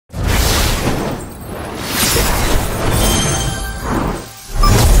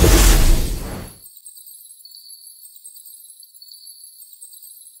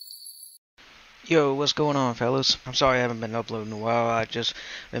Yo, what's going on, fellas? I'm sorry I haven't been uploading in a while. I just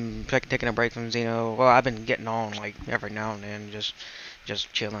been taking a break from Xeno. Well, I've been getting on like every now and then, just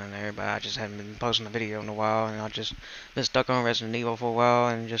chilling there. But I just haven't been posting a video in a while, and I just been stuck on Resident Evil for a while,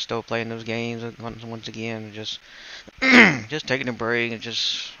 and just still playing those games once again. Just just taking a break, and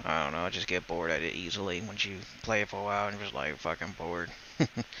just I don't know. I just get bored at it easily once you play it for a while, and you're just like fucking bored.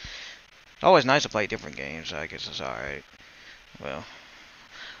 It's always nice to play different games. So I guess it's alright. Well.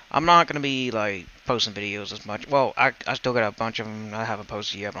 I'm not gonna be like posting videos as much. Well, I still got a bunch of them I haven't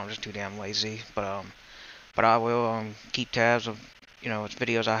posted yet, but I'm just too damn lazy. But I will keep tabs of it's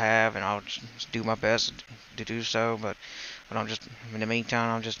videos I have, and I'll just do my best to do so. But I'm just in the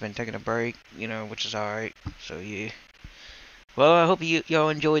meantime I've just been taking a break, which is alright. So yeah. Well, I hope y'all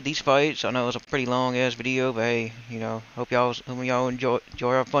enjoyed these fights. I know it was a pretty long ass video, but hey, hope y'all enjoy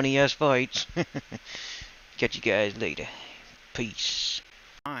our funny ass fights. Catch you guys later. Peace.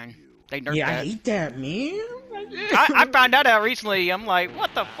 Fine. They nerfed Yeah, that. I hate that, man. I found that out recently. I'm like,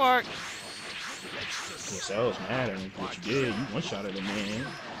 what the fuck? Yes, I was mad at what you did. You one-shotted him, man.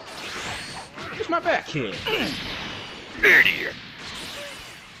 Where's my back here? Idiot.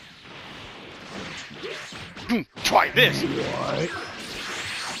 Try this. What?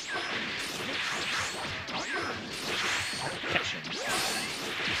 Catch him.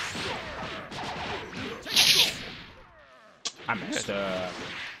 I messed up.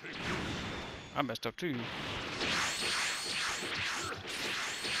 I messed up too.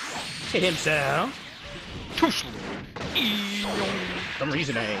 Hit himself. Too slow. For some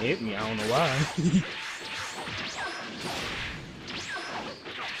reason that ain't hit me. I don't know why.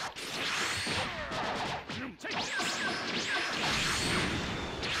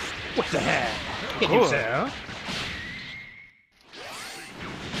 What the heck? Hit himself.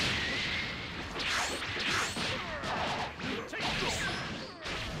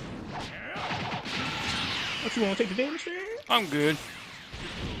 What, you want to take the damage there? I'm good.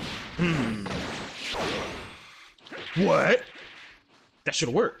 What? That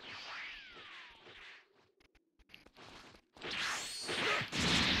should've worked.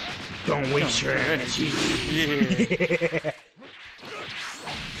 Don't waste your energy. Yeah.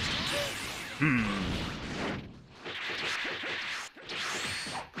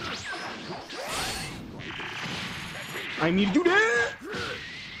 I need to do that.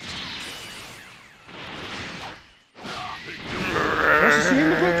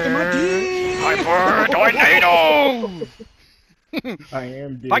 Am I dead? Hyper Tornado! I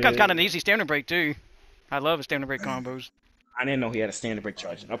am dead. That guy's got an easy standing break too. I love his standing break combos. I didn't know he had a standing break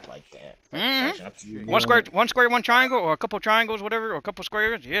charging up like that. Charging up to you, One square, one triangle, or a couple triangles, whatever, or a couple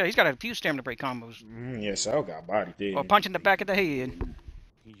squares. Yeah, he's got a few stamina break combos. Yes, I got body dead. Or punch in the back of the head.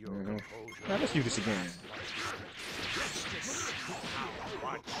 Now let's do this again.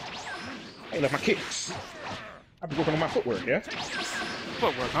 Hey, look, my kicks. I've been working on my footwork, yeah?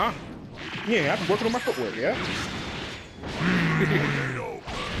 Footwork, huh? Yeah, I've been working on my footwork, yeah?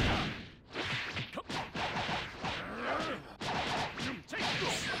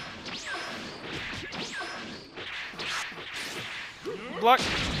 Block.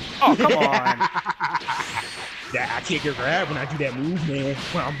 Oh, come on. Yeah, I can't get grabbed when I do that move, man.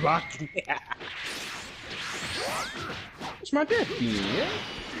 When I'm blocking. What's my death beam, yeah?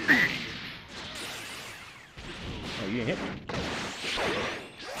 Oh, you didn't hit me.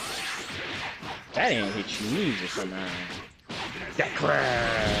 That ain't hit you either somehow. That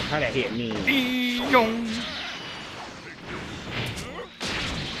crap! How that hit me?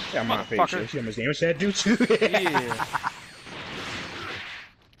 Yeah, my face. See how much damage that do too? Yeah.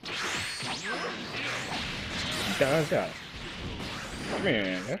 Does that?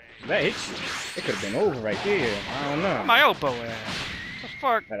 Man, that hits you. It could have been over right there. I don't know. My elbow ass. The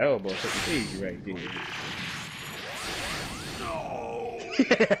fuck? That elbow took the easy right there.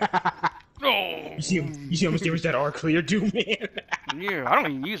 No. You see how much damage that R clear do, man? Yeah, I don't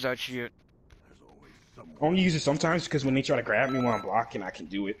even use that shit. I only use it sometimes because when they try to grab me while I'm blocking, I can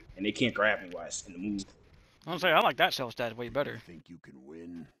do it, and they can't grab me while it's in the move. I'm saying I like that cell stat way better. Think you can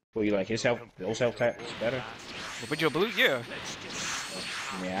win? Well, you like his health? Those health stats better? With your blue, yeah.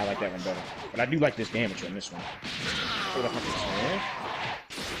 Yeah, I like that one better. But I do like this damage on this one. Hey, like my kicks, man.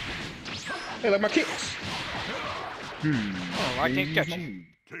 Hey, like my kicks. Oh, I can't catch you.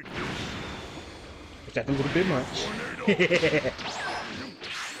 But that's a little bit much.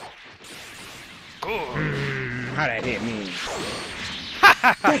 How that hit me?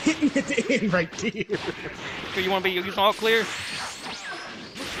 That hit me at the end right there. So you want to be using all clear?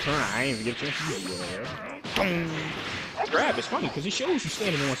 I ain't even get a chance to do it. That grab is funny because it shows you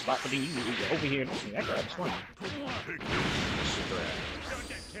standing in one spot, but then you go over here and that grab is funny.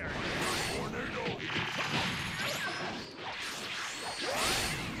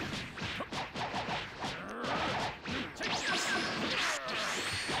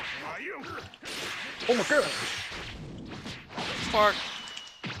 Oh my god. Fuck.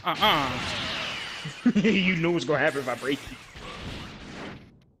 You know what's gonna happen if I break you.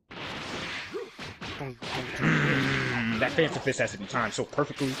 That fancy fist has to be timed so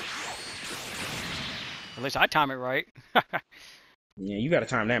perfectly. At least I time it right. Yeah, you gotta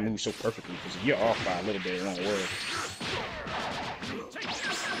time that move so perfectly, because if you're off by a little bit, it won't work.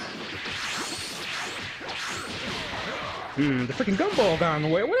 The freaking gumball got in the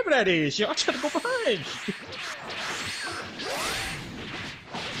way, whatever that is, yo, I tried to go behind you.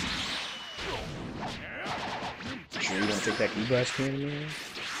 Sure you wanna take that E-Blast cannon, man?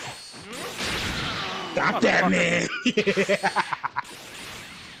 Stop that, man!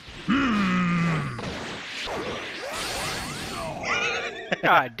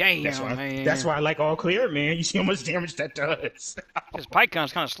 God damn, man. That's why I like all clear, man. You see how much damage that does. This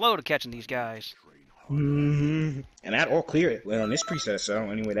Pycon's kind of slow to catching these guys. And that all clear, well, in this preset, so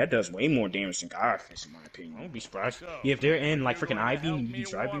anyway, that does way more damage than God Fist, in my opinion. I won't be surprised. Yeah, if they're in, like, freaking I-Beam, you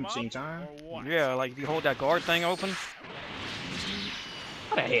can Tri-Beam at the same time. Yeah, like if you hold that guard thing open.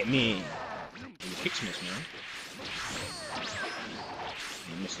 How that hit me? You kicks miss, man.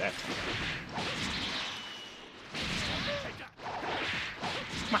 You missed that time.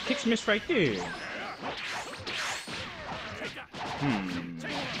 My kicks missed right there. Let me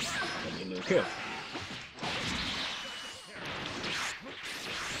get a little kill.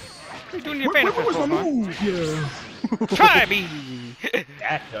 What are you doing to your painter Where's my move? Yeah. Try me!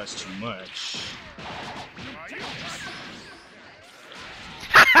 That does too much.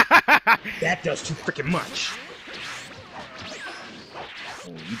 That does too freaking much.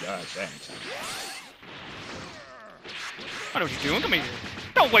 Oh, you dodged that in time. I know what you're doing. Come here.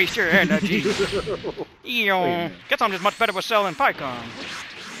 Don't waste your energy. Guess I'm just much better with Cell than Pycon.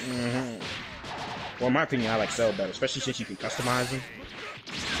 Well, in my opinion, I like Cell better, especially since you can customize him.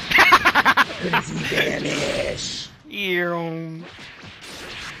 Crazy damage.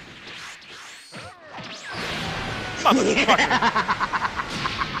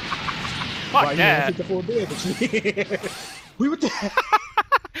 Fuck that. We would.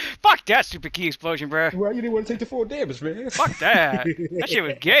 Fuck that super key explosion, bro. Why you didn't want to take the full damage, man? Fuck that. That shit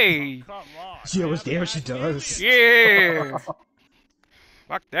was gay. See how much damage she does. Yeah.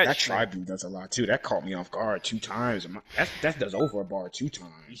 Fuck that. That shit. Tri-Beam does a lot too. That caught me off guard 2 times. That does over a bar 2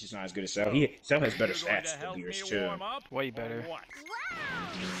 times. He's just not as good as Cell. Cell has better stats than Beerus too. Way better.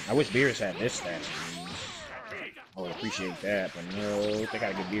 I wish Beerus had this stats. I would appreciate that, but no, they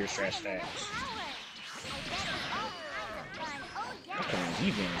gotta give Beerus trash stats.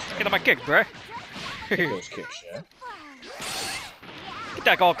 Get on my kick, bruh. Get those kicks, yeah. Get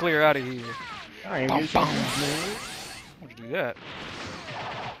that all clear out of here. I ain't getting man. Why'd you do that?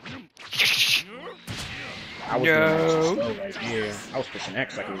 I was doing slow right here. I was pushing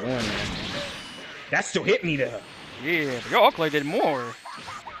X like it was 1, man. That still hit me though. Yeah, but your all clear did more.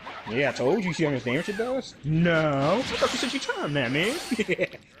 Yeah, I told you. See how much damage it does? No. I thought you said you timed that, man.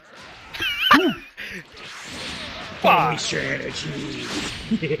 Waste your energy.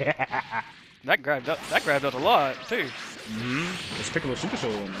 Yeah. That grab does a lot too. It's Piccolo Super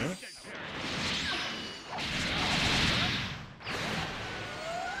Soul, man.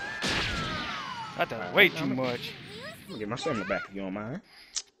 That does way too much. I'm gonna get my stamina back if you don't mind.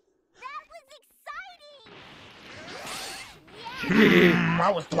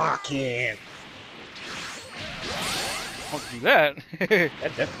 I was blocking. Don't do that.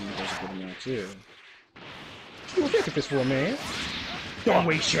 That definitely does a good amount too. You were taking this for, man. Don't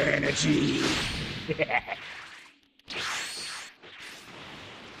waste your energy.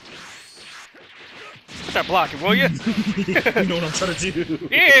 Put that blocking, will you? You know what I'm trying to do.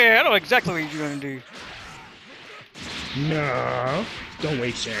 Yeah, I know exactly what you're gonna do. No, don't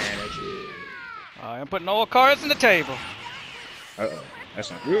waste your energy. I'm putting all cards on the table. Uh-oh, that's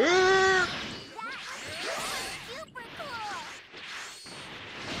not good.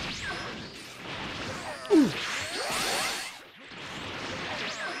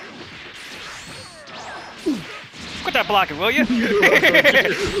 Quit that blocking, will you?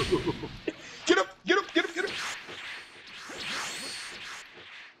 Get up, get up, get up, get up.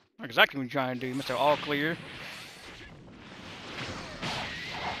 That's exactly what you're trying to do, Mr. All Clear.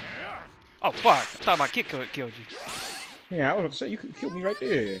 Oh, fuck. I thought my kick killed you. Yeah, I was about to say, you could kill me right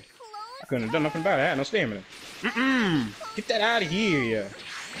there. I couldn't have done nothing about it. I had no stamina. Get that out of here, yeah.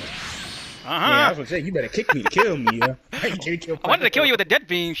 Yeah, I was gonna say, you better kick me to kill me, yeah. I wanted to kill you with a dead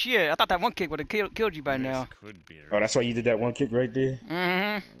beam. Shit, I thought that one kick would have killed you by now. Oh, that's why you did that one kick right there?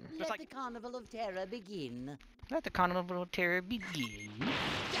 Let the Carnival of Terror begin. Let the Carnival of Terror begin.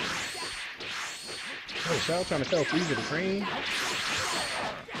 Oh, Sal trying to tell Frieza to train?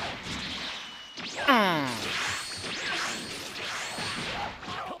 My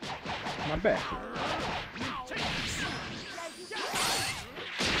back.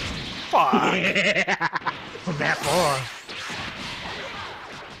 Fuck. From that far.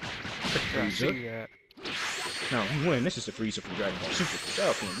 I see that. No, he win. This is the Frieza from Dragon Ball Super.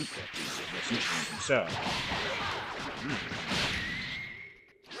 Cell can't beat that Frieza. Unless he trains himself.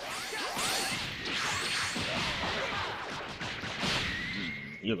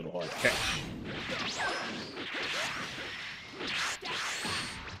 You're a little hard to catch.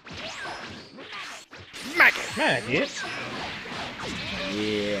 Maggot!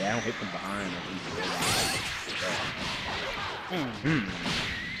 Yeah, I don't hit from behind.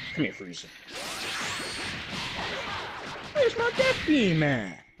 Come here, Frieza. Where's my death beam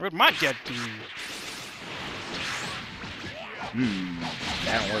at? Where's my death beam?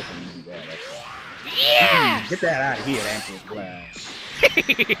 That don't work when you do that. Yeah! Get that out of here, Emperor's Glass.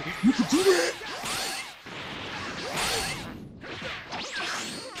 You can do that!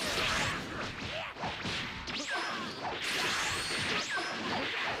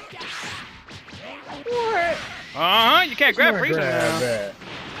 What? You can't grab Frieza now. That.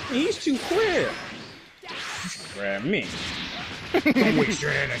 He's too quick. You should grab me. Don't waste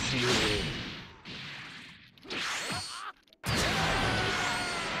your energy.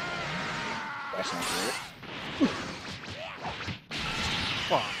 That's not good.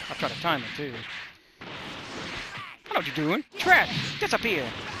 Fuck, I tried to time it too. I know what you're doing. Trash! Disappear!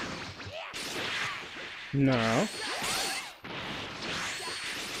 No.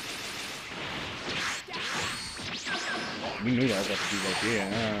 You knew that was about to be right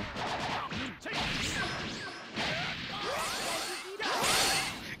there,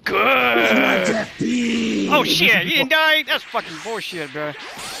 Good! Oh shit, you didn't die? That's fucking bullshit, bro.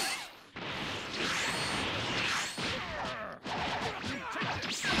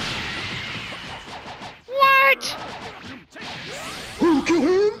 What? Who killed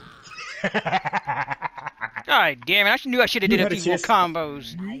him? God damn it, I knew I should have did a few more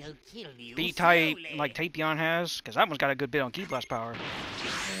combos. I'll kill you B-type, slowly. like Tapion has, because that one's got a good bit on Ki Blast power.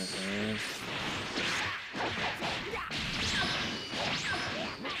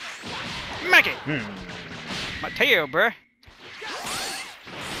 Make it! My tail, bruh.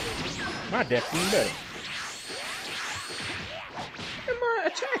 My death being better. Where my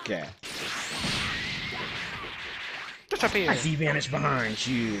attack at? Disappear. I see vanish behind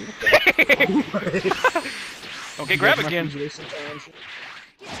you. Okay, grab it again. Well,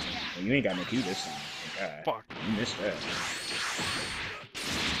 you ain't got no Q this time. God, Fuck. you missed that.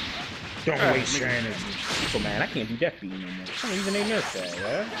 Don't waste your energy. So man, I can't do death beam no more. For some reason they nerfed that,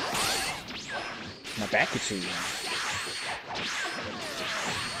 yeah? My back is too.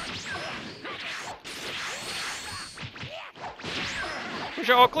 Push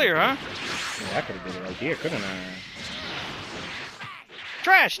it all clear, huh? Yeah, I could have did it right there, couldn't I?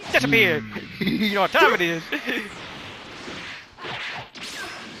 Trash! Disappear! You know what time it is.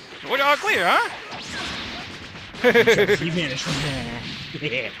 We're all clear, huh? You vanished from there.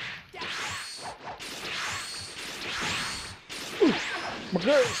 Yeah. My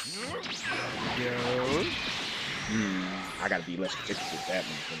girls. Yo. I gotta be less particular with that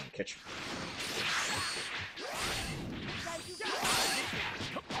one when I catch you.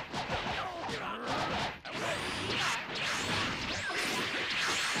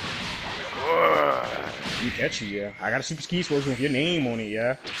 You catch you, yeah. I got a super ski explosion with your name on it,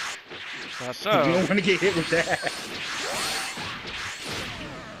 yeah. That's so. You don't want to get hit with that.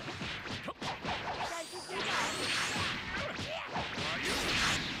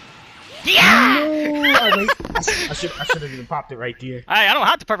 Yeah! No! I should have even popped it right there. Hey, I don't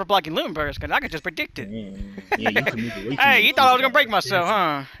have to perfect block in Lumen Burst, because I can just predict it. Yeah, you can move away from Hey, me. you thought I was gonna break myself,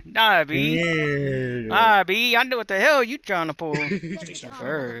 huh? Nah, B. Yeah. Nah, B, I know what the hell you trying to pull. Let the carnival of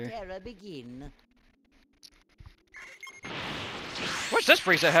terror begin. What's this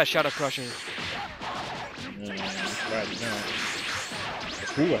freeze that has Shadow Crusher? Yeah, right, you don't. The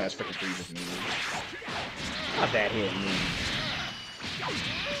Cooler has freaking freezes moves. Not that hit, man.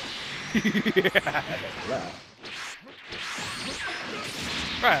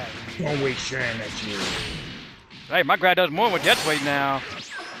 Right. Don't waste your energy. Hey, my grad does more with Death Weight now.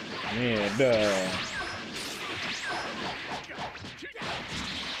 Yeah, it does.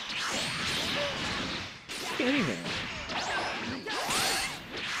 Can't even.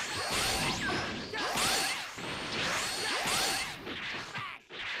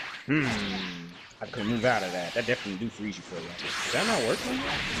 I couldn't move out of that. That definitely do freeze you for you. Is that not working?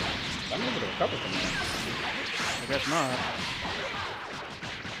 I'm able to recover from that. I guess not.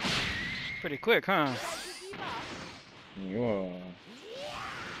 Pretty quick, huh? Yeah.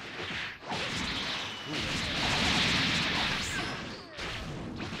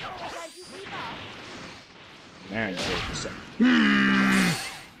 Now you wait a second.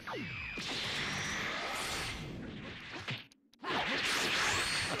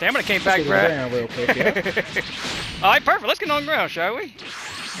 Damn it, I came back, Brad. Down real quick, yeah. Alright, perfect. Let's get on the ground, shall we?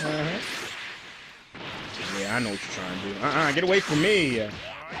 Yeah, I know what you're trying to do. Get away from me.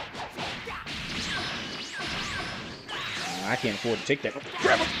 I can't afford to take that.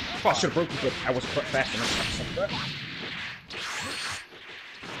 Grab him! I should have broken it, but I wasn't fast enough.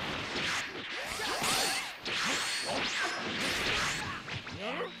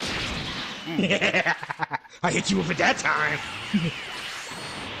 Yeah, I hit you with it that time.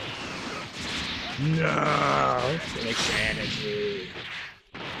 No, insanity.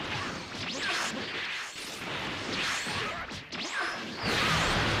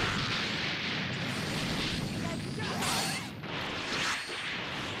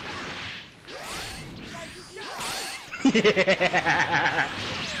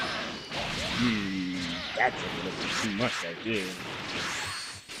 That's a little too much right there.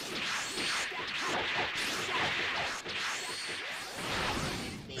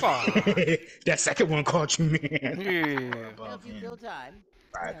 That second one caught you, man. Yeah.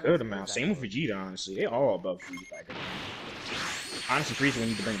 Right, good amount. Same with Vegeta, honestly. They're all above Frieza. Honestly, Frieza, we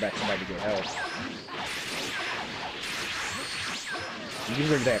need to bring back somebody to get health. You can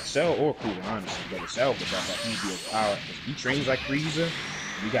bring back Cell or Cooler, honestly. But Cell could that he be overpowered. If he trains like Frieza,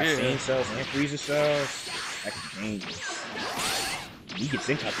 we got Saiyan cells and Frieza cells. That could be dangerous. He gets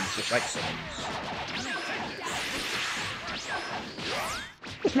think out these just like Saiyans.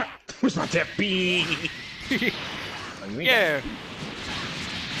 Where's my tap B? Yeah.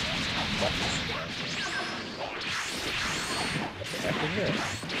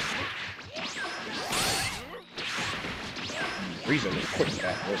 Frieza was quick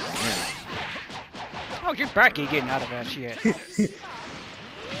that Oh, you're back getting out of that shit.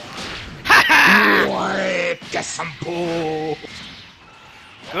 What? Get some bull.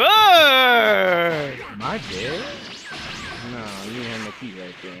 Good. Am I dead? No, you have no key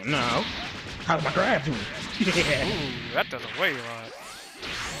right there. No. How did my grab do? Yeah. Ooh, that does a way a lot.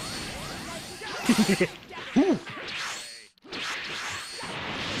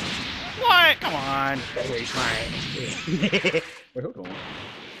 What? Come on. Wait, mine. Wait, hold on.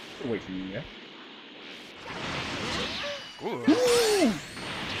 I'll wait for you, yeah? Ooh.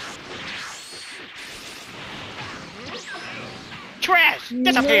 Trash!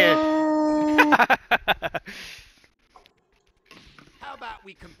 Get up here! How about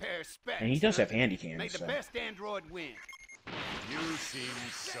we compare specs? And he does have handy cams. May the best android win. You seem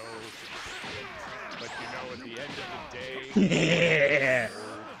so, but you know, at the end of the day, Yeah.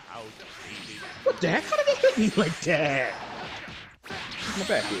 What the heck? How did they hit me like that? Come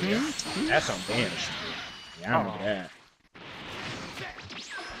back here, yeah? That's on damage. Yeah, I remember that.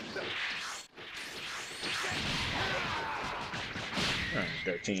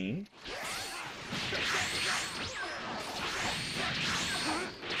 13.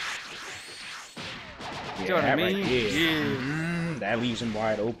 Yeah, You know what I that mean? right there. Yeah. That leaves him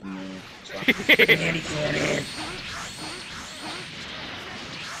wide open, man. So candy cannon.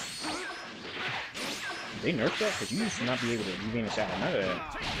 They nerfed that? Because you used to not be able to advance out of none of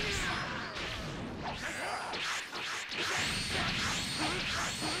that.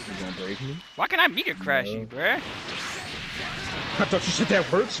 You gonna break me? Why can't I meter crash you, bruh? I thought you said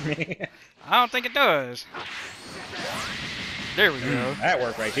that works, man. I don't think it does. There we go. That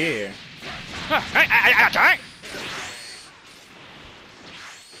worked right there. I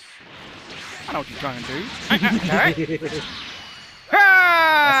know what you're trying to do.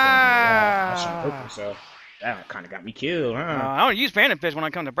 That's some purpose, so that kind of got me killed, huh? I don't use Phantom Fist when I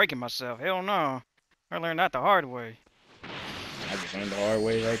come to breaking myself. Hell no. I learned that the hard way. I just learned the hard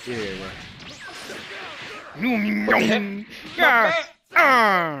way right there. Ooh.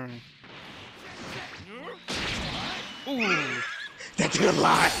 That did a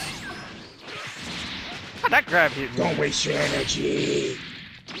lot. How'd that grab hit me? Don't waste your energy.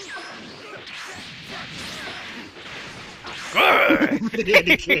 Good.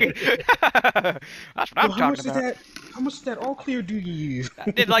 That's what I'm talking about. How much did that all clear do you use?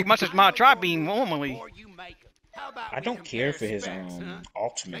 I did like much as my tri-beam normally. I don't care for his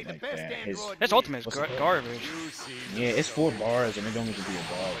ultimate like that. His ultimate is garbage. Yeah, it's 4 bars and it don't even be a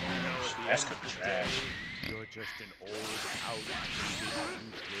bar range. That's kind of trash. you're just an old, outdated,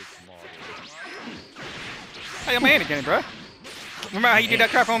 useless model. Hey, I'm Anakin, bro. Remember how you did that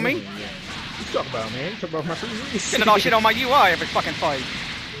crap on me? What you talk about, man? You talk about my free Sending all shit on my UI every fucking fight.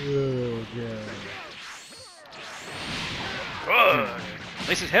 Oh, God. Good. At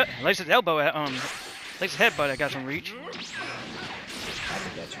least his elbow At least headbutt, I got some reach. I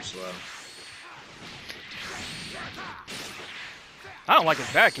think that's too slow. I don't like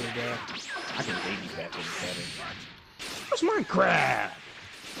his back here, though. I think baby's back is better. What's my crab?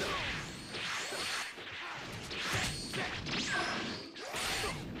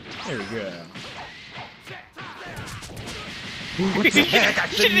 There we go. What the heck? I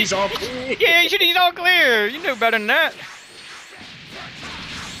should use all clear. Yeah, you should use all clear. You know better than that.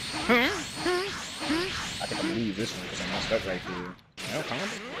 I think I'm gonna lose this one because I messed up right there. No, combo?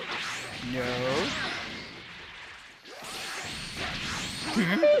 No.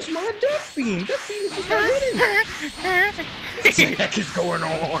 Where's my duck beam? Duck beam is just hiding. What the heck is going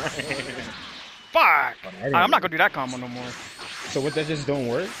on? Fuck! Oh, I'm not gonna do that combo no more. So what, that just don't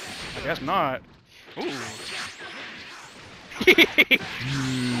work? I guess not. Ooh.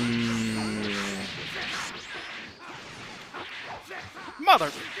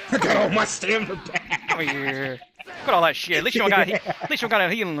 Mother! I got all my stamina back. Come here. Look at all that shit. At least you don't got at least you don't got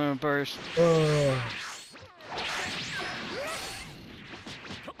a healing limb first.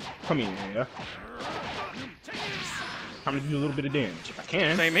 Come here, yeah. Time to do a little bit of damage if I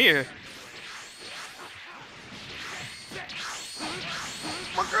can. Same here.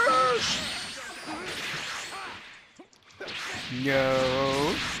 My gosh!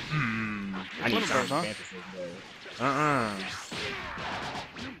 No. I need Little time birds, huh? to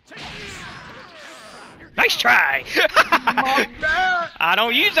Nice try! I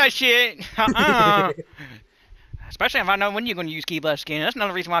don't use that shit. Especially if I know when you're going to use Ki Blast Skin. That's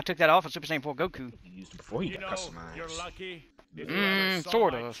another reason why I took that off of Super Saiyan 4 Goku. You used it before you got know, customized. you're lucky. If you ever saw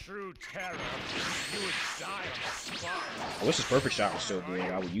Sort my of. true terror, you would die on the spot. I wish his perfect shot was so good.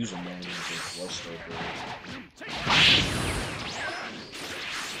 I would use him more if it was so good.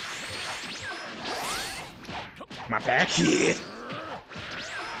 My back hit.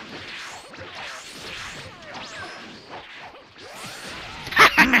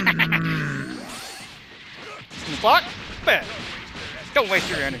 Block? Bet. Don't waste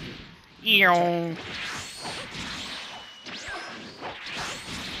your energy. Eow.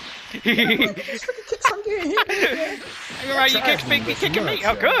 You're right, you kick me, kicking me.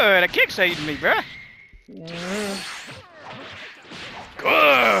 Oh, good. A kick saved me, bruh.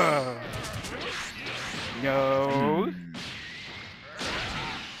 Good. No.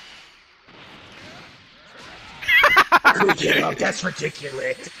 Get up, that's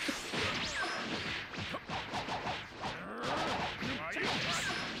ridiculous.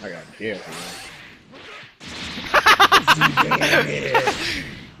 I gotta be careful.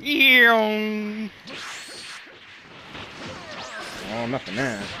 Eow. Oh, nothing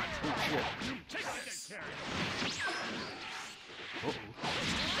now.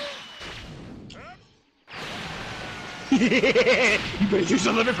 You better use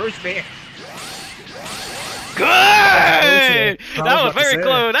the limit first, man. Good! That was very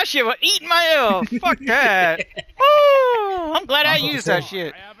close. That shit was eating my health. Fuck that. Woo! I'm glad I used that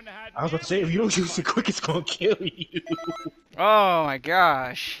shit. I was about to say, if you don't use it quick, it's gonna kill you. Oh my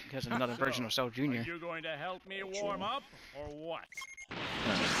gosh. There's another version of Cell Jr. Are you going to help me warm up, or what?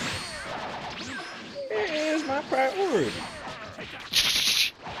 Here's my priority.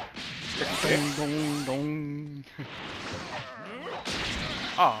 Dong, dong, dong.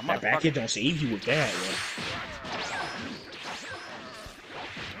 Oh, That back motherfucker. hit don't save you with that, yo.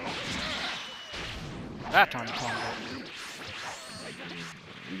 That time combo.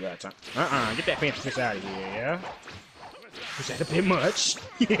 You got time. Get that fancy fish out of here, yeah? Was that a bit much?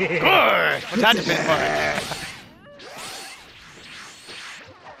 Good! What's that bit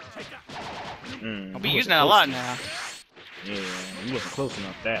much? I'll be using that a lot now. Yeah, you wasn't close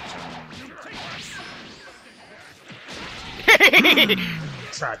enough that time.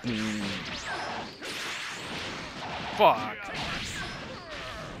 Try to... Fuck.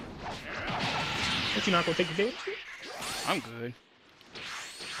 But you not gonna take the damage? I'm good.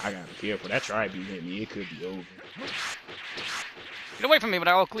 I gotta be careful. That tribe you hit me, it could be over. Get away from me with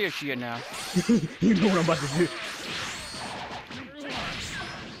that all clear shit now. You know what I'm about to do.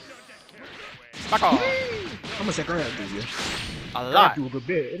 Fuck off. How much that grab do you? A lot. Do a good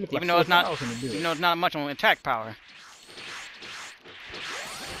bit. It looked Even like though it's not, 4,000 a bit. even though it's not much on attack power.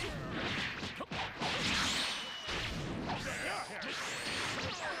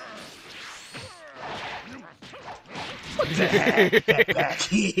 What the heck? That back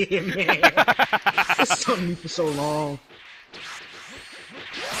here, man. It's stung me for so long.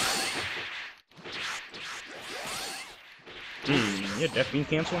 Your death beam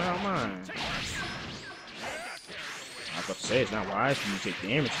canceling out mine. I was about to say, it's not wise for you to take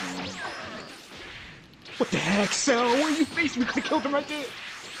damage from me. What the heck, Cell? Where you face me? I killed him right there.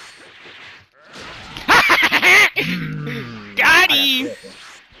 Got him!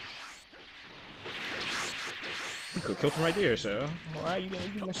 You could kill him right there, so. Why you gonna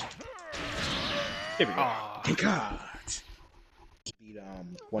do this? There we go. Thank God. Be the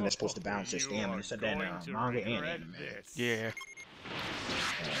one that's supposed to balance your stamina. It said that in manga and anime. Yeah.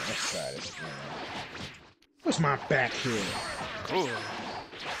 Let's try this again. What's my back here? Cool.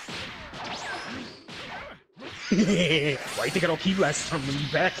 Why you think I don't keep last time when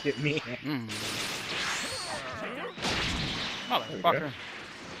you back hit me? Motherfucker.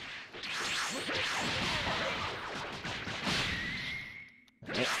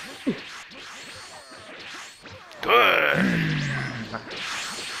 Good.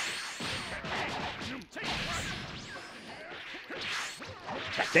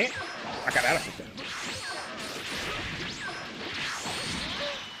 God damn! I got out of it.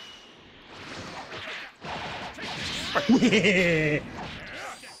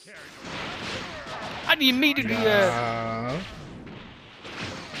 I need me to do that.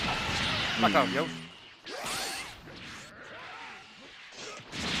 Fuck off, yo.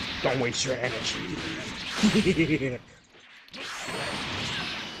 Don't waste your energy.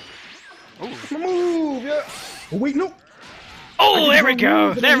 Move, yeah. Oh, wait, no. Oh, there we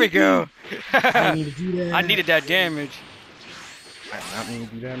go. There we go. I need to do that. I needed that damage. I did not mean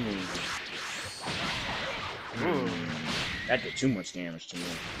to do that move. That did too much damage to me.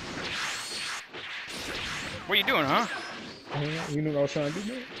 What are you doing, huh? You know what I was trying to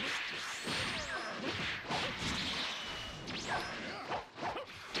do, man?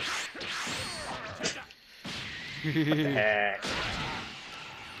 What the heck?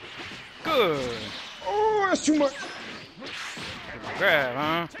 Good. Oh, that's too much. Grab,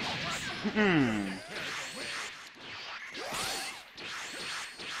 huh?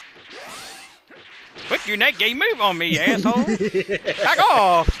 Quit your neck game move on me, asshole. Back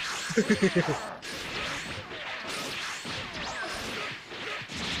off.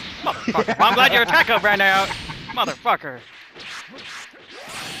 Motherfucker. I'm glad your attack up right now. Motherfucker.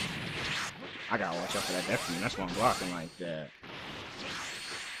 I gotta watch out for that death beam. That's why I'm blocking like that.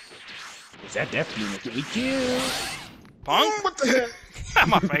 Is that death beam that get me killed? Punk? What the heck?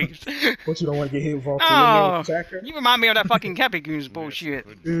 My face. But you don't want to get hit with all attacker? You remind me of that fucking Cappy Goons bullshit.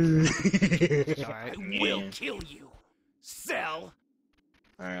 I will kill you. Sell.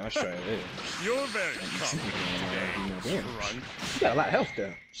 Alright, let's try this. You're very You got a lot of health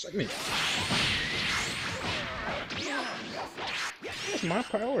though. Just like me. That's my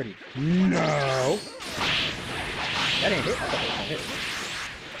priority. No. That ain't hit. I thought it was gonna hit.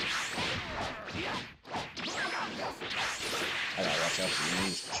 I gotta watch out for your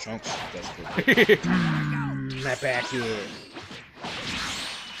knees. Trunks. That's good. That back hit.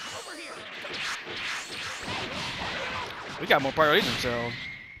 We got more priorities themselves.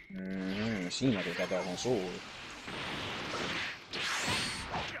 It seems like they got that on sword.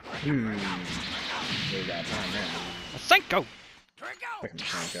 They got time now. Senko!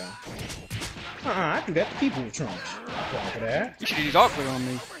 I do that to people with trunks. For that. You should use awkward on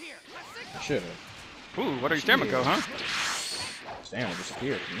me. I should have. Ooh, what are you stamina go, huh? Stamina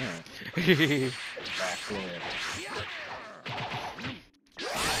disappeared from there. Back there.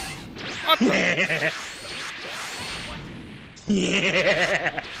 What the?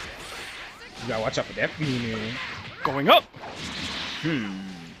 Yeah. You gotta watch out for that beam, man. Going up!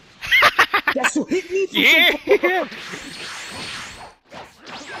 That's what hit me. Yeah!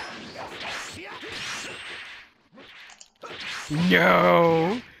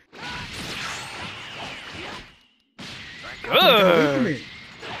 No! Good!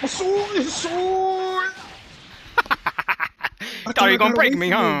 My sword is a sword! Thought you were gonna break me,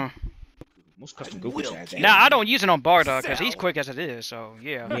 huh? Most custom Goku has that. Nah, I don't use it on Bardock, because he's quick as it is, so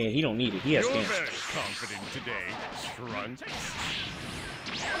yeah. Yeah, he don't need it. He has You're cancer. very confident today, Trunks.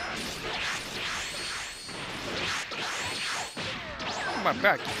 My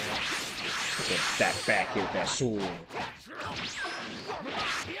back here. That back here with that sword.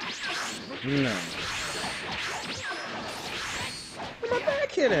 No. Where my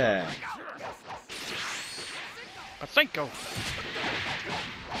back hit at? I think go.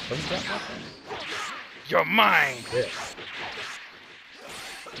 What's that weapon? You're mine! Yeah.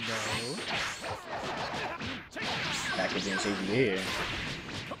 No. Package didn't save you there.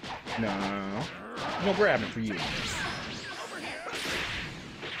 No. No grabbing for you.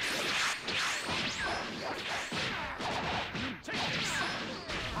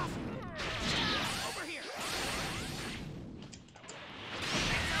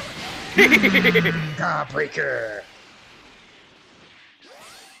 Godbreaker!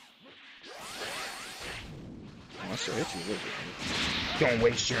 I still hit you a little bit. Don't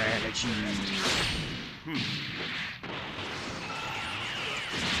waste your energy.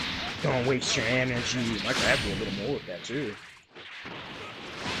 Don't waste your energy. I grab you a little more with that too.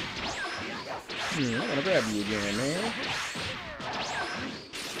 I'm gonna grab you again, man.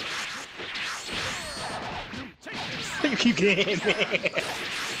 You keep getting, man.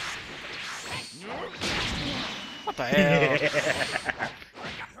 What the hell?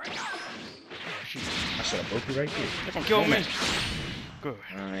 I should have broke you right there. They're gonna kill me. Good.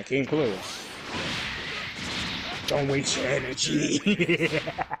 Alright, came close. Don't waste your energy.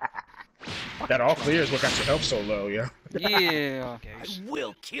 That all clear is what got your health so low, yo. Yeah. I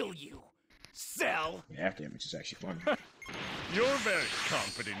will kill you. Cell. Yeah, half damage is actually fun. You're very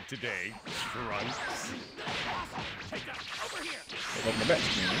confident today, Trunks. Over here. I got my back,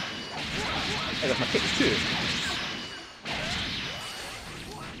 man. I got my kicks too.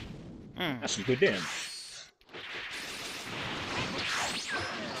 That's some good damage.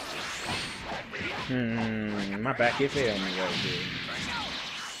 My back hit failed me right there.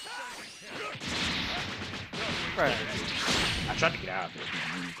 Right. I tried to get out of this. I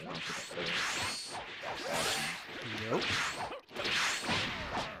don't think I Nope.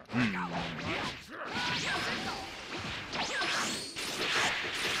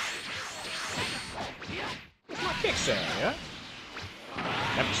 Where's my kick sound, yeah?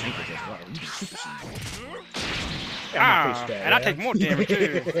 That was sneaker as well. You can super sneak. And I take more damage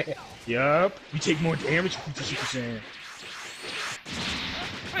too. Yup. You take more damage if you super saiyan.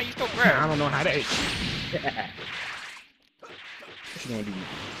 Hey, you still I grab. don't know how that. What you gonna do?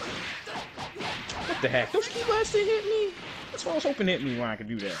 What the heck? Those key blasts didn't hit me. That's why I was hoping to hit me when I could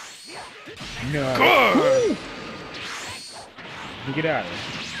do that. No. Good. Get out of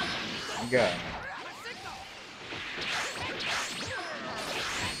here. You got it.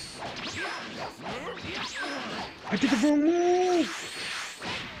 I did the wrong move!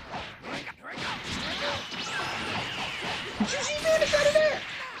 Did you see man out of that?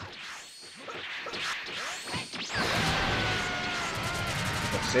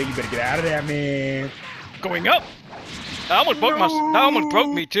 Let's say you better get out of there, man. Going up. That almost broke my. That almost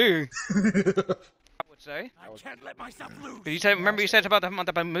broke me too. I would say. I can't let myself lose. Did you say? Remember you said about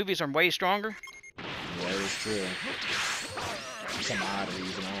the movies are way stronger. Yeah, that is true. For some odd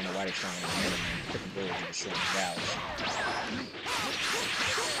reason, I don't know why they're trying to animate different builds with the short valves.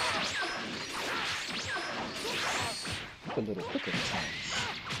 Look a little quicker than times.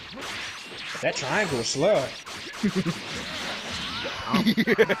 But that triangle is slow.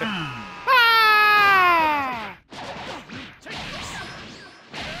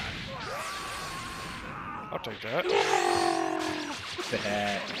 I'll take that. What the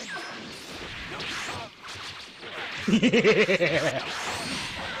heck? They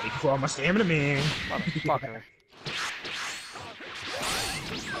call my stamina, man. Motherfucker.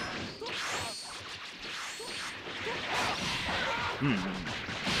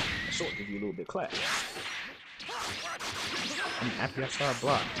 That sword give you a little bit class. I'm happy I saw a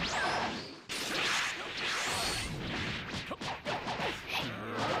block.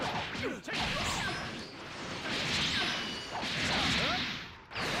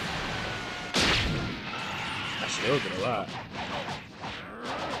 I still get a lot.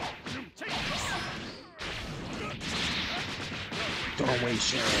 Don't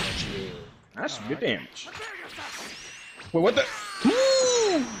waste your energy. That's some good damage. Wait, what the?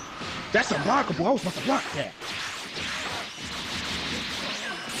 Ooh! That's unblockable. I was about to block that.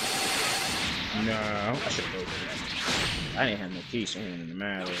 No, I should have that. I didn't have no key, so it didn't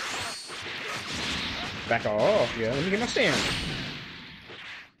matter. Back off, yeah. Let me get my stamina.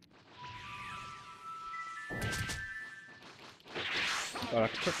 Oh, I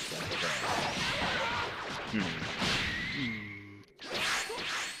could put that.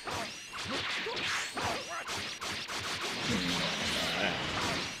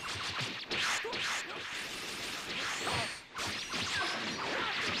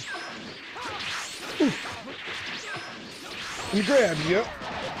 You grab, yep.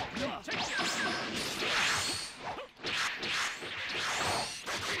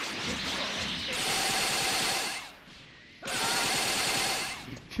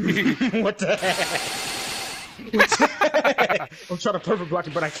 What the heck? What the heck? I'm trying to perfect block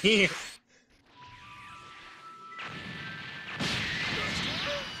it, but I can't. I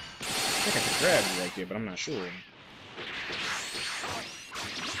think I could grab you right there, but I'm not sure.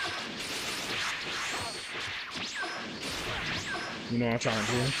 You know what I'm trying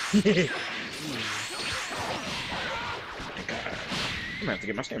to do? God. I'm gonna have to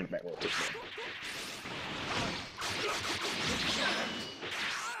get my stamina back real quick, man.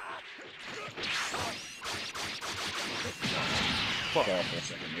 Fuck off for a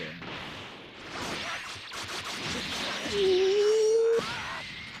second, yeah.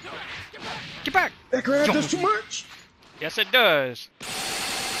 Get back! That grab does too much. Yes, it does.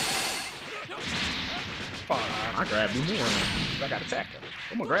 I grab you more. I got attack him.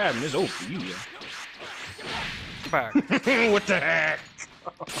 I'm gonna grab him. It's over for you. Get back. What the heck?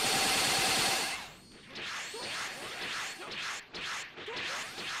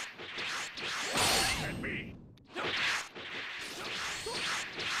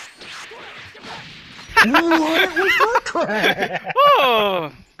 What was that crap?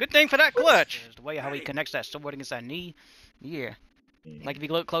 Oh, good thing for that clutch. The way how he connects that sword against that knee. Yeah. Like if you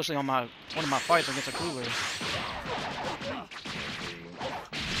look closely on one of my fights against a cooler.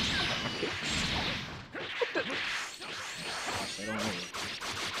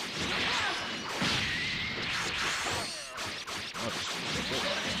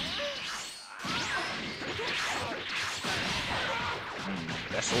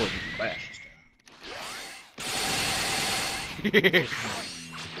 That sword is flash.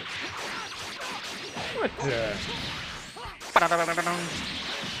 What the? That's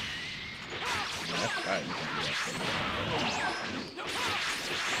right.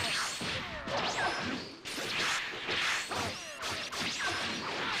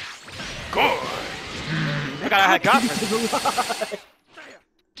 Good. Look at how I got this.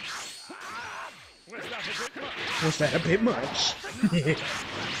 Was that a bit much?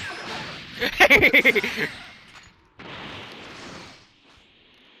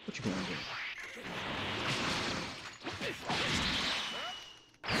 What you gonna do?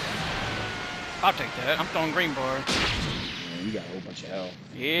 I'll take that. I'm throwing green bar. Man, you got a whole bunch of health.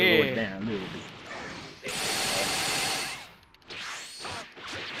 Yeah. Lower it down a little bit.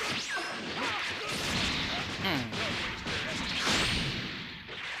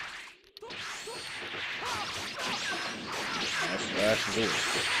 That's the last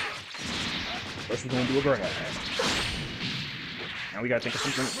First we're gonna do a grab. Now we gotta think of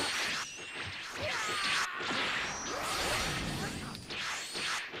something.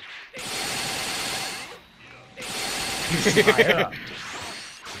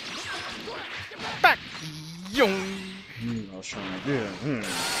 Back. Young. I was trying to do it.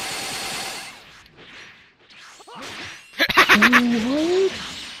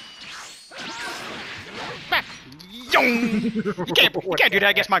 Back. Young. You can't do that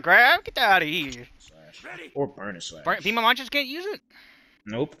against my grab. Get that out of here. Or burn a slash. Beam of launchers can't use it?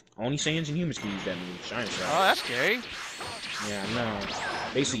 Nope. Only Saiyans and humans can use that move. Shine slash. Oh, that's scary. Yeah, I know.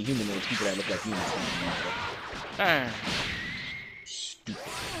 Basically, humanoid people that look like humans can use it. Dang. Stupid.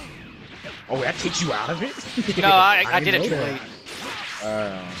 Oh, that takes you out of it? No, I did it too that. late.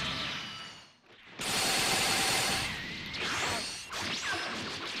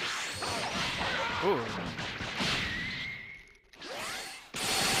 Ooh.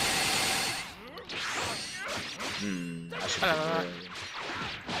 I should have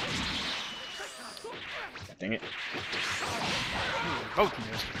dang it. Both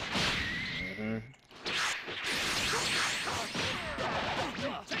missed.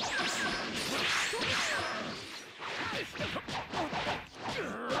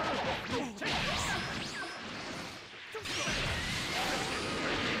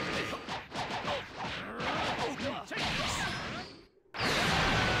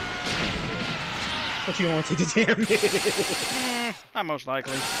 But you don't want to take the damage. Not most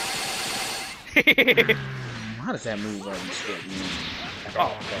likely. How does that move already skip me?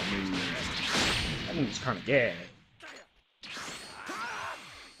 Oh. That move is kind of gay.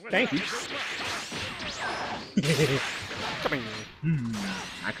 Thank you. Come here.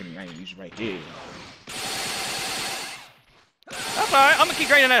 I didn't use it right there. That's alright. I'm gonna keep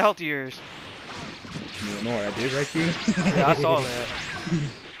draining that health of yours. You know what I did right there? Yeah, I saw that.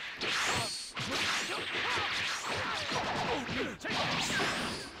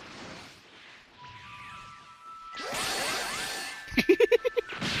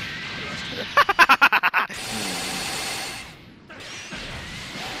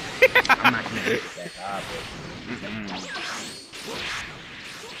 I'm not gonna hit with that guy,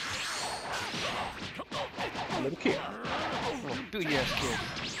 but little kid. Oh, booty ass kid.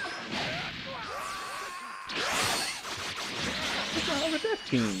 What's wrong with that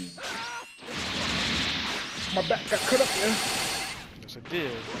team? My back got cut up there. Yes, it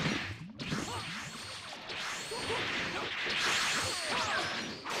did.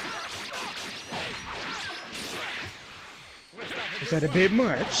 Is that a bit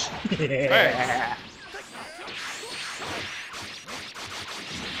much? Yeah.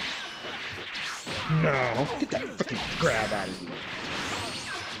 No, get that fucking grab out of here.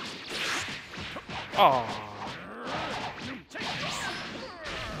 Oh.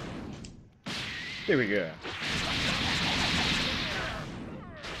 There we go.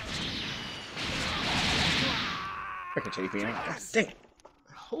 Freaking JP. Dang it.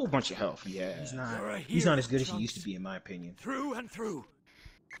 A whole bunch of health. Yeah, he's not as good as he used to be, in my opinion. Through and through.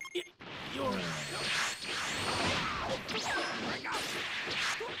 You're...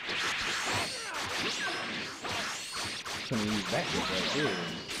 Can use that right here.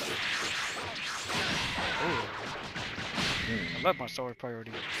 I love my sword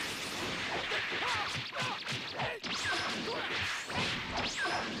priority.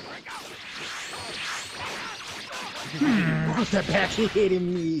 How's that back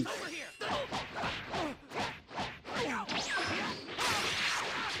hitting me?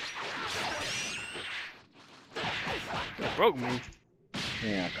 It broke me.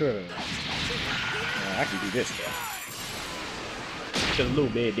 Yeah, I could've. I can do this though. Just a little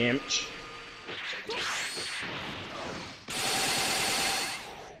bit of damage.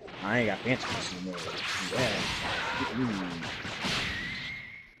 I ain't got fancy anymore. Yeah.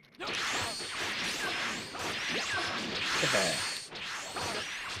 Look at that.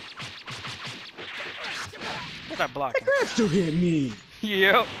 What's that blocking? That still hit me.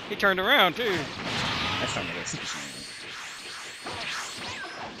 Yep, he turned around too. That's not what super saiyan.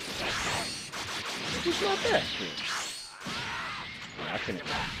 Who's not that? I couldn't.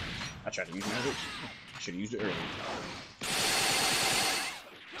 I tried to use my switch. Should have used it earlier.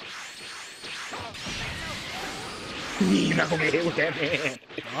 You're not gonna get hit with that, man.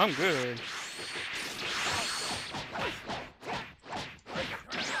 No, I'm good.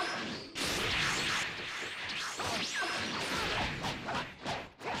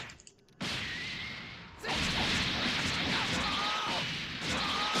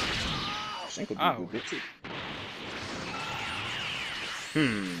 Shank will do a good bit too.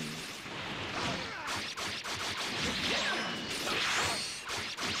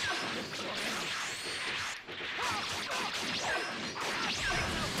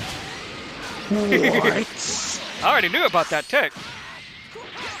 What? I already knew about that tech.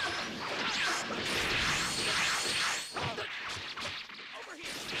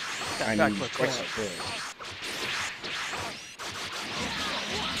 I Back need foot twice clean. up there.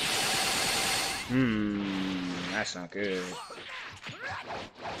 That's not good.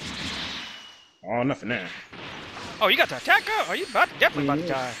 Oh, nothing there. Oh, you got the attack up? Oh, you definitely about to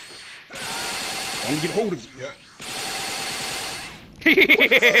die. Let me get hold of you.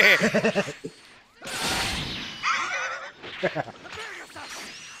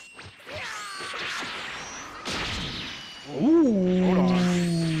 Ooh. Hold on.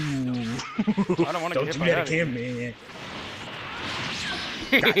 I don't want to Don't get hit do by that that again, man.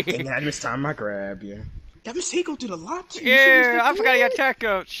 God dang it, I missed time I grab you. That mistake go to the lot too. Yeah, I forgot he got attack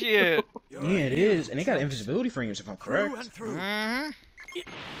up. Shit. Yeah, it is. And they got invisibility frames if I'm correct. Mm-hmm.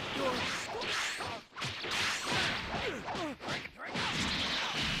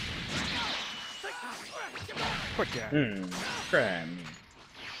 Quit that. Grab me.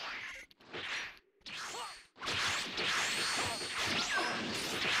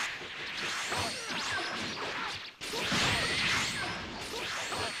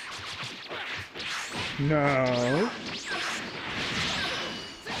 No.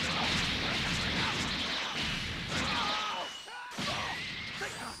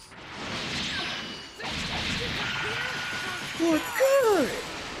 We're good.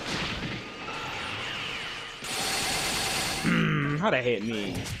 How that hit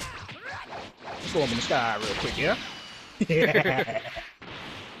me? Let's go up in the sky real quick, yeah? Yeah.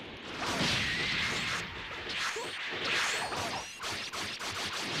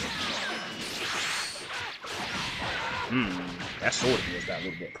 That sword of yours got a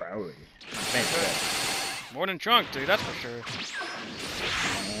little bit of priority. Thanks for that. More than Trunk, dude, that's for sure.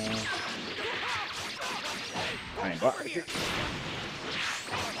 I ain't blocked it.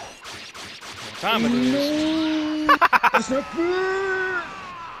 What time it is? That's not fair!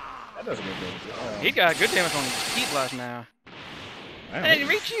 That doesn't get good. He got good damage on his heat blast now. Hey, didn't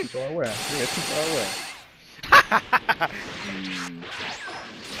reach you. Too far away. Yeah, too far away.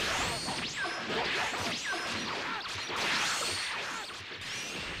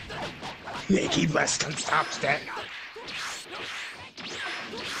 Nikki Weston stops that.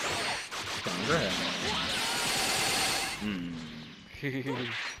 Congrats.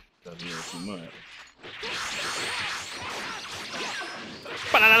 Doesn't really too much.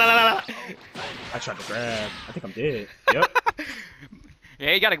 I tried to grab. I think I'm dead. Yep.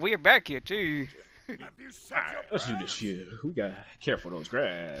 Yeah, you got a weird back here too. Alright, let's do this shit. We gotta careful those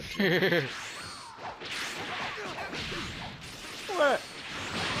grabs. What?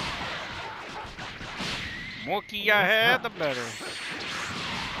 More key I had, the better.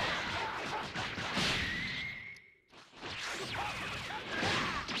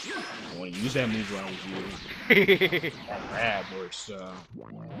 I want to use that move while I was using. That grab works.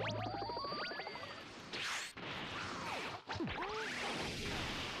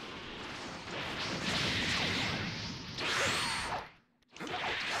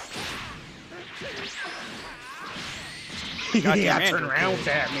 Yeah, I turn around with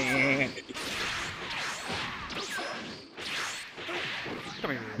that, man.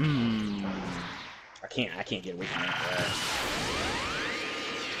 Come here. I can't get away from that grab.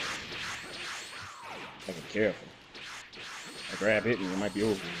 I be careful. That grab hit me, it might be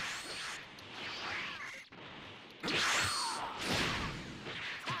over.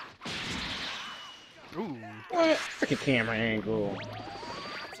 Ooh. What? Freaking camera angle.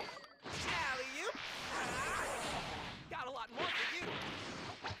 Got a lot more for you.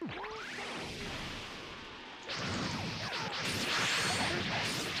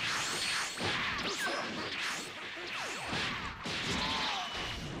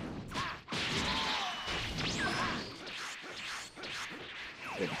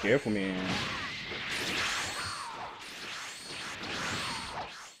 Be careful, man.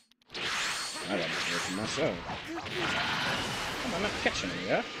 I gotta be careful myself. Come on, not catching me,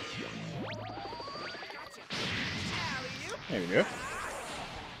 yeah? There we go.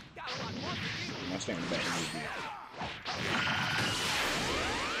 I'm not staying back a little bit.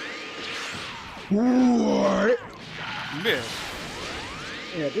 What? Miss.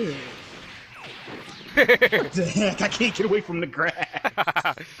 Yeah, dude. What the heck? I can't get away from the grab.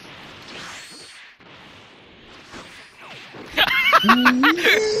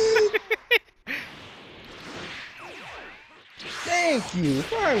 Thank you.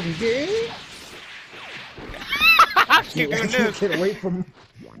 Finally, Dave. I keep doing this. Get away from.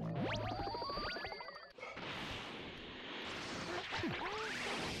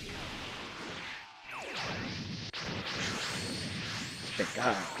 Thank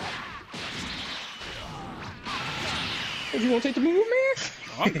God. Hey, you want to take the move, man?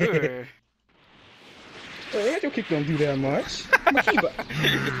 I'm good. Hey, your kick don't do that much. My keeper.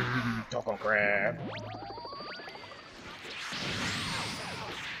 Doggone grab.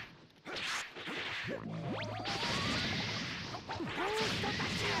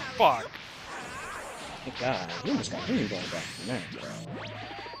 Fuck. Thank God. You almost got him going back from that, bro.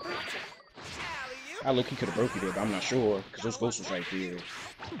 I look, he could have broke you there, but I'm not sure, because those ghosts was right there.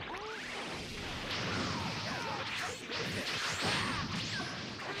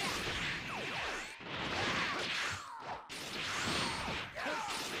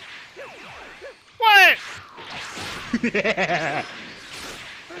 What? Get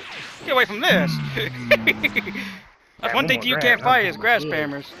away from this. That's one thing you can't fight is grass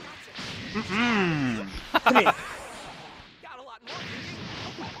spammers. Come here.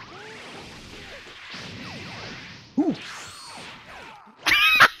 Ooh.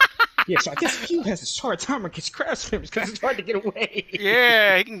 Yeah, so I guess Q has a hard time against grass spammers because it's hard to get away.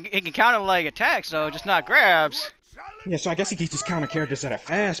 Yeah, he can counter like attacks though, just not grabs. Yeah, so I guess he can just counter characters that are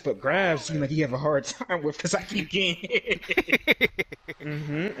fast, but grabs seem like he have a hard time with because I keep getting hit.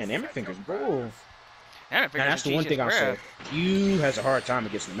 And Emma Finger's bull. Now, that's the one thing I'll say. Q has a hard time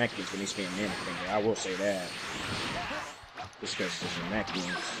against the Namekians when he's spamming Emma Finger. I will say that. Just because it's the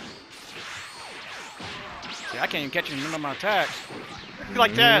Namekians. See, I can't even catch him in none of my attacks.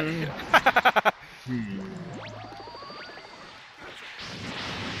 Like that.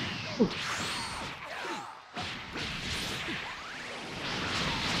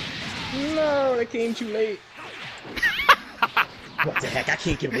 No, they came too late. What the heck? I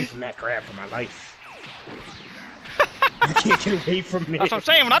can't get away from that grab for my life. I can't get away from it. That's what I'm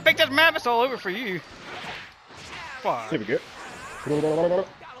saying. When I pick this map, it's all over for you. Fuck. There we go.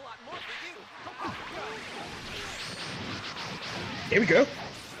 There we go.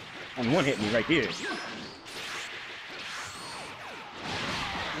 Only one hit me right here.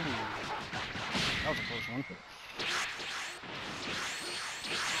 That was a close one.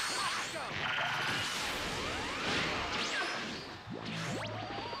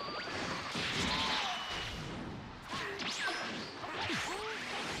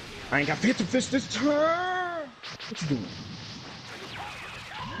 I ain't got Phantom Fist this time. What you doing?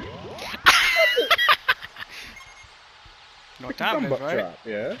 No time is right. Drop,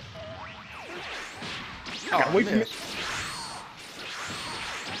 yeah. Oh, Gotta wait for it.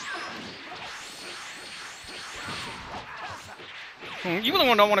 You the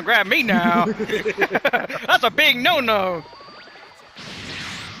one don't want to grab me now. That's a big no-no.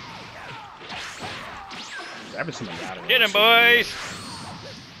 Grabbing somebody out of Get him, boys.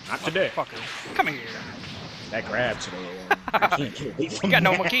 Not today. Fucker. Come here. That grab today. I can't get away from You got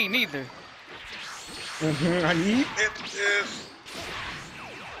no that. key neither. I need it.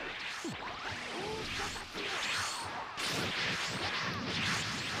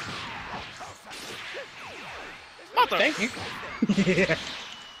 What the? Thank you. Yeah.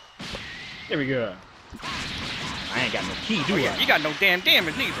 There we go. I ain't got no key, do I? You got no damn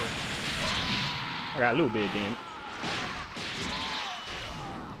damage neither. I got a little bit of damage.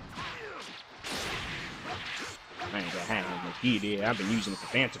 I ain't got no key there. I've been using it for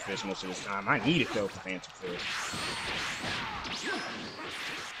Phantom Fist most of this time. I need it though for Phantom Fist.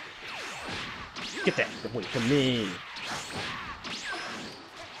 Get that away from me.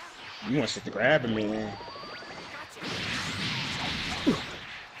 You want to sit to grabbing me, man.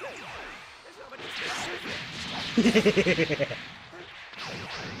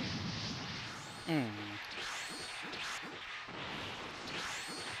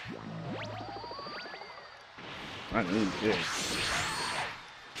 I need this.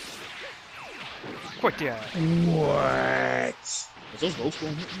 Quick, yeah. What? Is those ghosts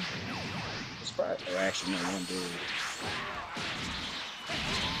going to hit me? It's probably. Oh, actually, no, one did.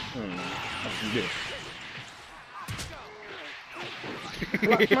 I'll do this.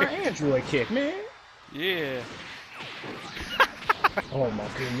 Block my android kick, man. Yeah. Oh my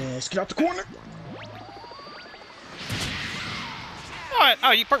goodness. Get out the corner. What?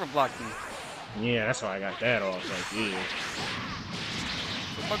 Oh, you perfect blocked me. Yeah, that's how I got that off right there.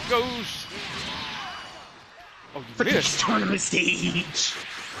 My ghost. Oh, you For this missed. tournament stage.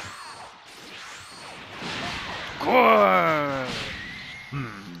 Good.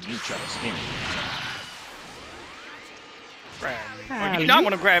 You try to skin me. Grab me. Oh, you don't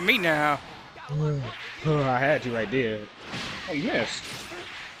want to grab me now. Oh, I had you right there. Oh, you missed.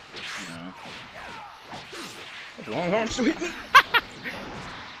 No. That's a long arm still hit me.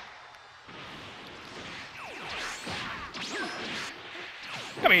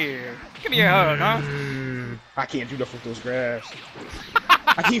 Come here. Give me a hug, huh? I can't do nothing with those grabs.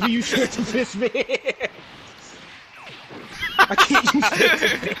 I can't even use Phantom Fist, man. I can't use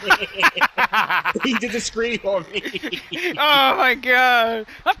Phantom Fist. He did the scream on me. Oh my god.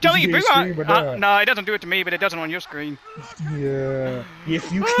 I'm telling you, Did he Big scream or not? no, it doesn't do it to me, but it does it on your screen. Yeah.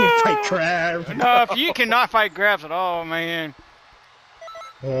 If you can't fight crab. No, if you cannot fight grabs at all, man.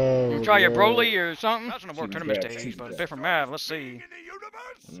 Oh, You try your Lord. Broly or something? That's an award tournament grabs, stage, choose but grabs. different map. Let's see.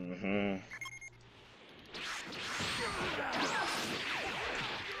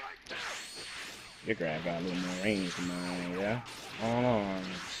 Your grab got a little more range than mine, yeah? All arms.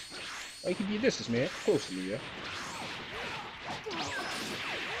 Oh, you can be a distance, man. Close to me, yeah?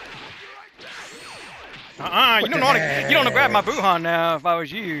 You don't want to. You don't want to grab my Buhan now. If I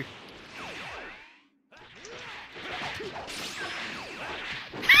was you.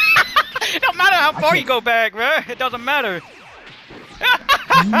 It don't matter how far you go back, bro. It doesn't matter.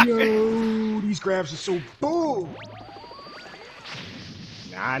 Yo, these grabs are so bull.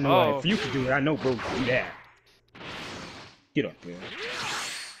 Nah, I know if you can do it, I know bro can do that. Get up there.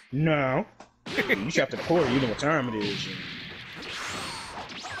 No. You shot to the quarter, you know what time it is.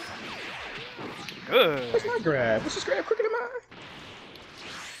 Good. What's my grab? What's this grab quicker than mine?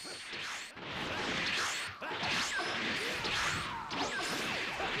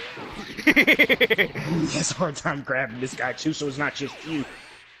 He has a hard time grabbing this guy too, so it's not just you.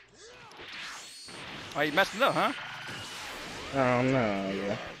 Oh, you messed it up, huh? Oh no,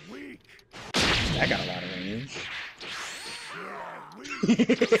 yeah. I got a lot of range.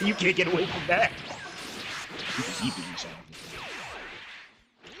 You can't get away from that. You can keep it inside.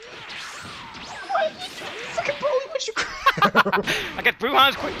 What? Fucking Broly, what you grab? I guess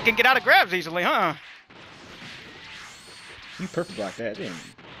Buhan's quick. Can get out of grabs easily, huh? You perfect blocked that, didn't you?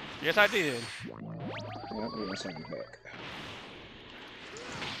 Yes, I did. Yeah, that's on the back.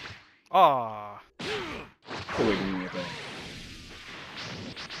 Aw. Go away from me with that.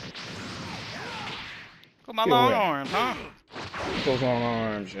 Put my Get long away. arms, huh? Those long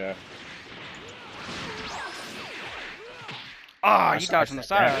arms, yeah. Ah, I you saw dodged on the that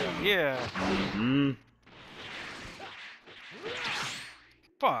side. one. Yeah. Mm-hmm.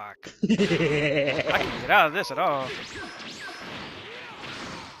 Fuck. I can't get out of this at all.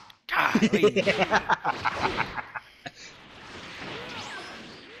 Golly.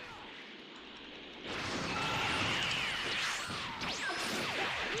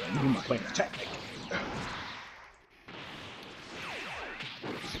 You might play an attack.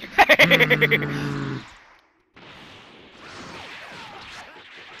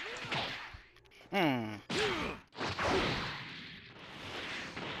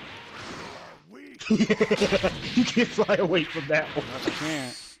 You can't fly away from that one. Yes, I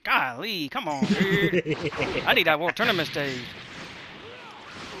can't. Golly, come on, dude. I need that World Tournament stage.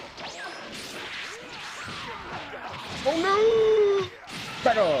 Oh no!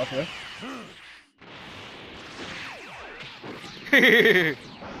 Back off, man. Get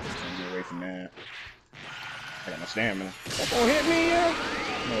away from that. I got no stamina. That gonna hit me, yeah?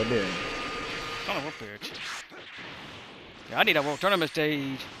 No, it didn't. Son of a bitch. Yeah, I need a World Tournament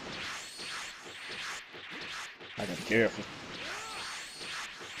stage. I gotta be careful.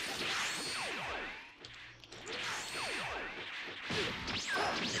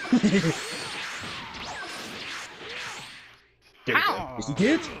 There we go. Is he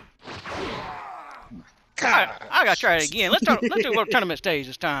good? I gotta try it again. Let's do World Tournament stage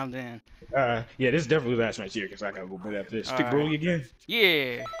this time then. Yeah, this is definitely the last match here because I gotta go bit after this. Pick Broly again?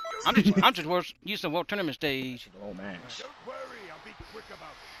 Yeah. I'm just using the World Tournament stage. Oh, match. Don't worry, I'll be quick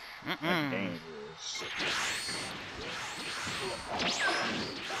about it. That's dangerous.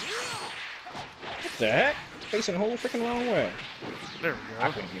 What the heck? Facing the whole freaking wrong way. There we I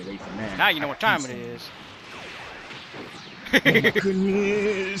go. couldn't get away from that. Now you know what time it is. Oh my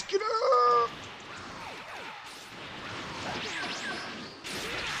goodness! Get up!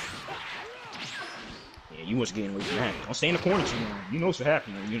 Yeah, you must get away from that. Don't stay in the corner too long. You know what's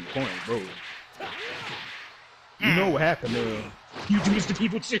happening when you're in the corner, bro. You know what happened, man. You do this to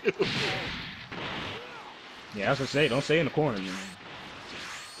people too. Yeah, I was gonna say, don't stay in the corner, man.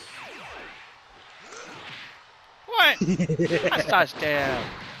 What? That's not stab.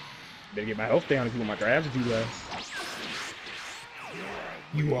 Better get my health down if you want my grabs to do less.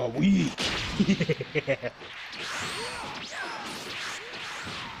 You are weak.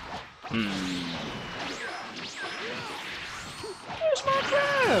 Where's my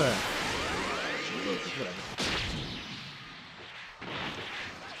grab?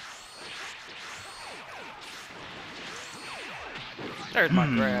 There's my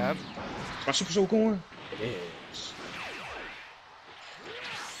grab. Is my super soul going? It is.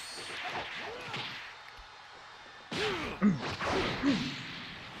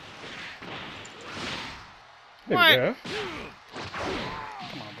 There What? we go.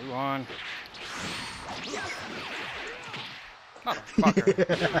 Come on, move on. Motherfucker.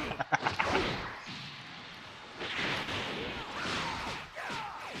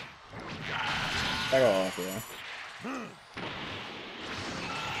 Back off, yeah.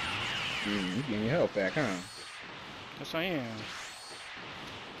 You getting your health back, huh? Yes, I am.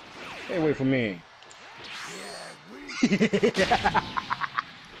 Stay away from me.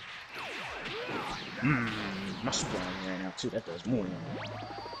 My super on right now too. That does more.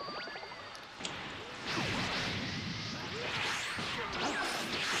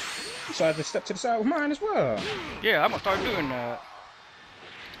 So I have to step to the side with mine as well. Yeah, I'm gonna start doing that.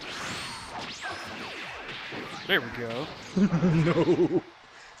 There we go. No.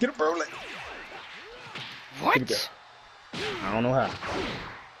 Get a Broly. What? I don't know how.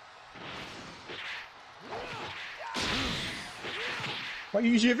 Why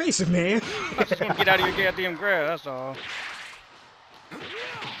you use your evasive, man? I just want to get out of your goddamn grab, that's all.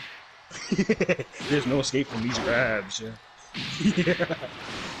 There's no escape from these grabs. Yeah.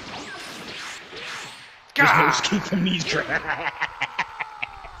 There's no escape from these grabs.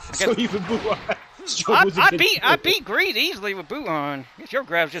 So even Buon struggles a bit. I beat Greed easily with Buon. Guess your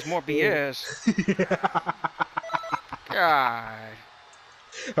grab's just more BS. God.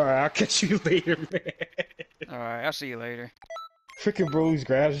 Alright, I'll catch you later, man. Alright, I'll see you later. Freaking Broly's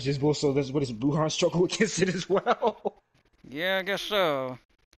grabs is just both, so that's what his Buhan struggle against it as well. Yeah, I guess so.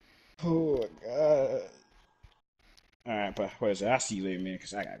 Oh my god. Alright, but what is it? I'll see you later, man,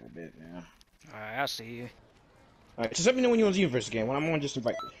 because I gotta go to bed now. Alright, I'll see you. Alright, just let me know when you're on the universe again. When I'm on, just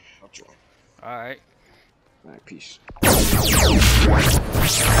invite me. I'll join. Alright. Alright, peace.